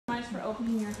for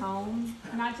opening your home.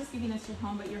 Not just giving us your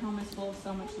home, but your home is full of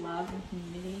so much love and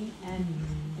community, and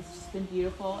it's just been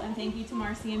beautiful. And thank you to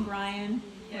Marcy and Brian,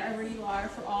 wherever you are,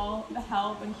 for all the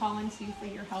help, and Colin too for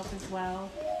your help as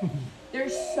well.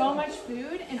 There's so much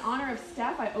food. In honor of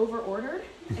Steph, I over-ordered.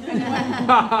 If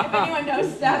anyone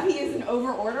knows Steph, he is an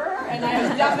over-orderer, and I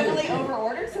have definitely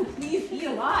over-ordered, so please eat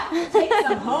a lot. Take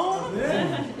some home.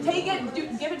 Take it,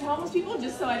 give it to homeless people,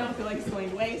 just so I don't feel like it's going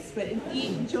to waste, but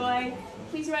eat, enjoy.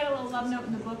 Please write a little love note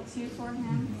in the book too for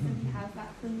him, so he has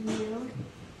that from you.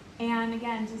 And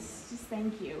again, just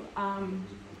thank you.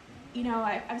 You know,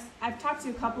 I've talked to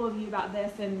a couple of you about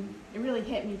this, and it really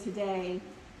hit me today.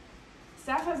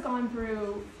 Steph has gone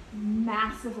through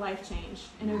massive life change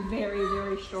in a very,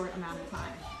 very short amount of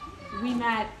time. We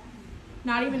met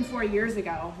not even 4 years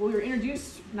ago. We were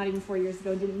introduced not even 4 years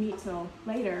ago, didn't meet till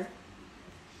later.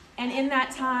 And in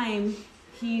that time,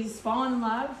 he's fallen in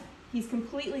love. He's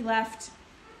completely left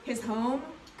his home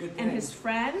and his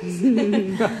friends,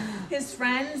 his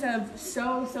friends of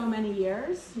so many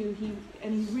years, and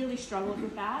he really struggled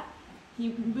with that. He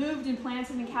moved and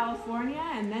planted in California,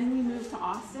 and then we moved to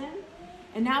Austin,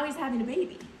 and now he's having a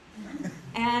baby.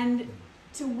 And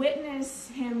to witness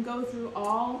him go through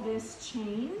all this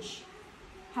change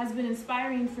has been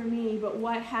inspiring for me, but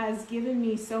what has given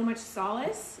me so much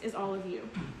solace is all of you.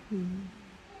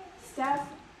 Steph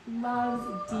loves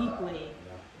deeply,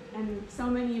 and so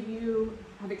many of you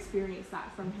have experienced that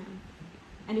from him.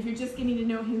 And if you're just getting to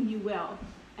know him, you will.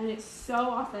 And it's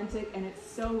so authentic and it's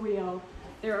so real.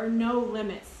 There are no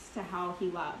limits to how he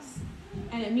loves.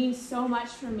 And it means so much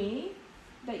for me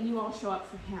that you all show up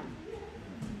for him,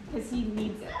 because he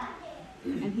needs it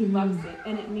and he loves it,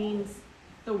 and it means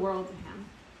the world to him.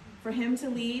 For him to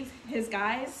leave his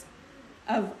guys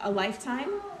of a lifetime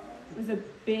was a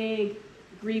big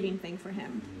grieving thing for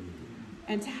him.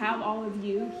 And to have all of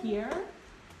you here,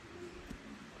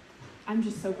 I'm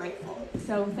just so grateful.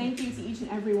 So thank you to each and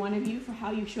every one of you for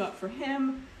how you show up for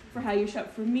him, for how you show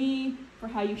up for me, for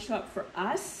how you show up for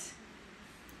us.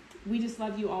 We just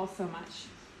love you all so much.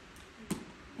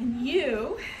 And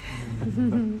you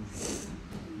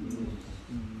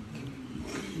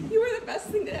were the best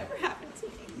thing that ever happened to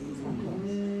me.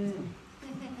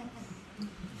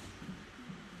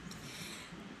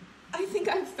 I think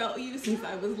I've felt you since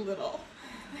I was little.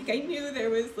 Like, I knew there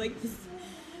was like this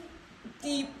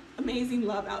deep, amazing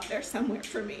love out there somewhere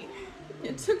for me.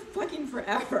 It took fucking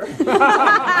forever. And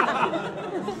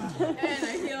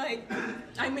I feel like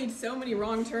I made so many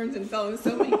wrong turns and fell in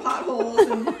so many potholes.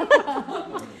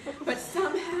 But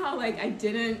somehow, like, I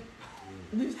didn't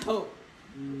lose hope.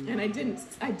 And I didn't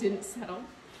settle.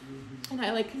 And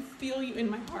I like could feel you in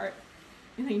my heart.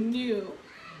 And I knew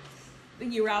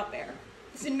that you were out there.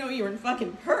 I didn't know you were in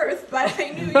fucking Perth, but I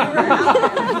knew you were out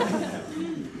there.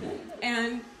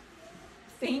 And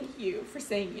thank you for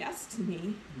saying yes to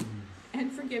me and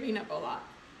for giving up a lot.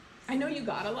 I know you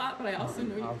got a lot, but I also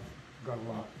know I've got a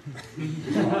lot.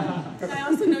 I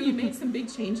also know you made some big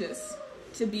changes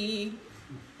to be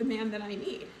the man that I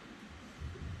need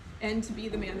and to be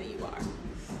the man that you are.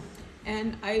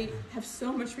 And I have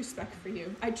so much respect for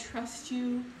you. I trust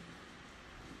you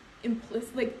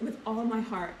like with all my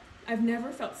heart. I've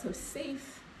never felt so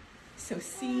safe, so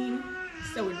seen,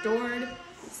 so adored,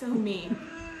 so me.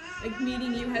 Like,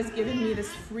 meeting you has given me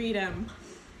this freedom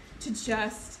to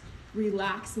just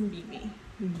relax and be me.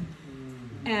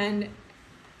 And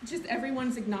just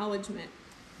everyone's acknowledgement,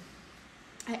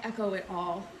 I echo it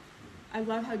all. I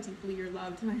love how deeply you're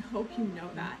loved, and I hope you know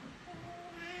that.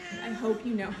 I hope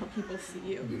you know how people see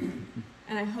you.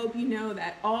 And I hope you know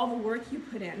that all the work you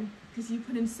put in, because you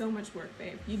put in so much work,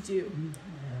 babe, you do.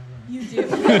 You do. You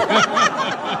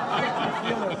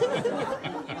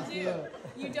do.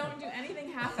 You don't do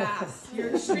anything half-assed. Your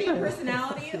extreme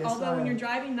personality, although when you're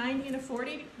driving 90 and a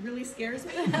 40, really scares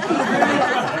me.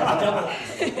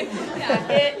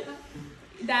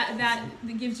 That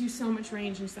gives you so much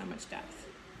range and so much depth.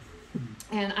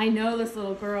 And I know this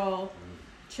little girl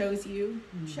chose you,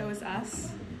 chose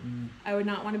us. I would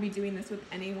not want to be doing this with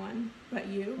anyone but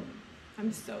you.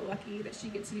 I'm so lucky that she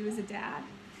gets you as a dad.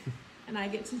 And I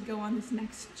get to go on this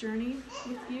next journey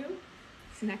with you,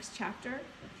 this next chapter.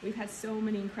 We've had so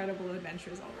many incredible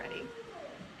adventures already.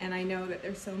 And I know that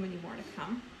there's so many more to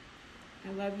come.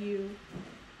 I love you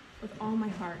with all my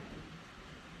heart.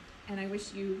 And I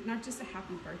wish you not just a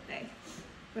happy birthday,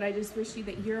 but I just wish you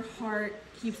that your heart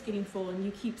keeps getting full and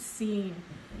you keep seeing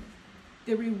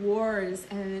the rewards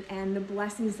and the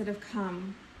blessings that have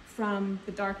come from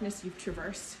the darkness you've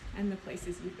traversed and the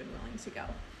places you've been willing to go.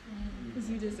 Because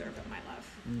you deserve it, my love.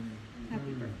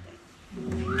 Happy birthday.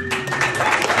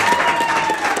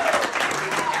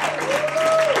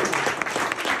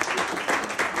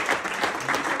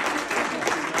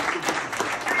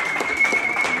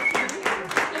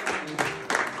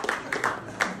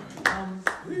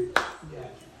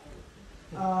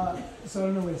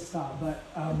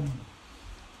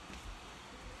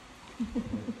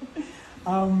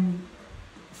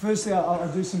 Firstly,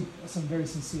 I'll do some very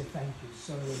sincere thank yous.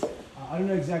 So I don't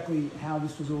know exactly how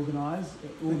this was organised,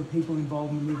 all the people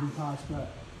involved in the moving parts, but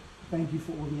thank you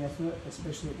for all the effort,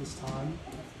 especially at this time.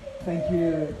 Thank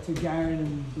you to Garen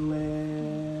and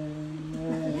Blair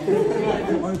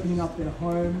for opening up their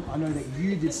home. I know that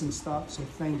you did some stuff, so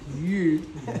thank you.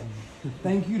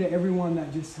 Thank you to everyone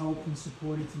that just helped and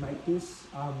supported to make this.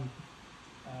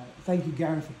 Thank you,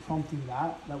 Garen, for prompting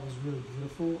that. That was really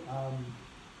beautiful.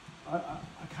 I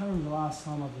can't remember the last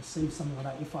time I've received something like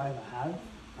that, if I ever have.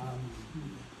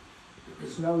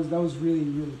 So that was really,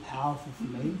 really powerful for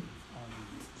me.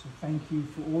 So thank you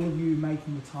for all of you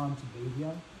making the time to be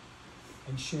here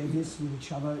and share this with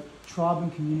each other. Tribe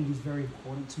and community is very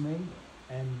important to me,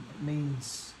 and it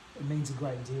means a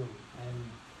great deal.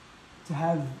 And to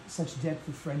have such depth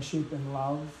of friendship and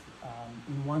love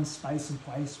in one space and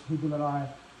place, people that I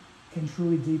can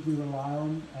truly deeply rely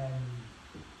on and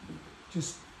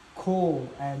just call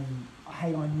and,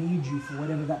 hey, I need you for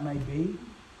whatever that may be.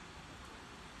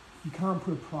 You can't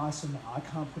put a price on that. I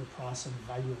can't put a price on the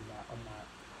value of that,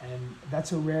 And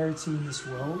that's a rarity in this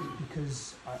world,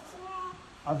 because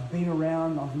I've been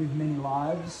around, I've lived many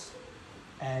lives,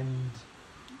 and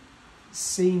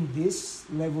seeing this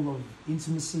level of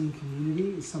intimacy and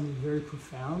community is something very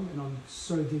profound, and I'm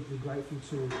so deeply grateful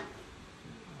to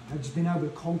have just been able to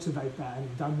cultivate that and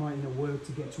have done my inner work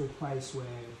to get to a place where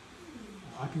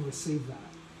I can receive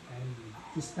that. And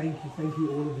just thank you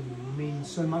all of you. You mean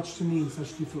so much to me in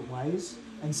such different ways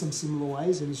and some similar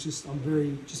ways, and it's just, I'm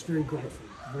very grateful,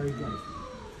 very grateful.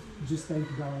 Just thank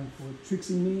you, Darren, for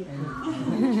tricksing me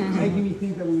and making me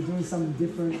think that we were doing something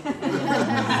different.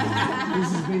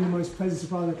 This has been the most pleasant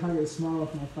surprise. I can't get a smile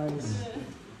off my face.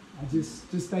 I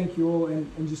just thank you all,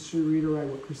 and just to reiterate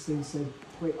what Christine said,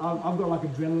 I've got like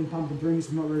adrenaline pumping through me,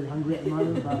 so I'm not very hungry at the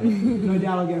moment, but no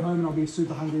doubt I'll get home and I'll be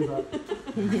super hungry, but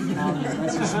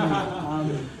that's just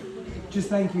me. Just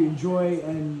thank you, enjoy,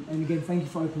 and again, thank you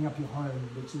for opening up your home,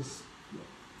 which is,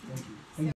 thank you.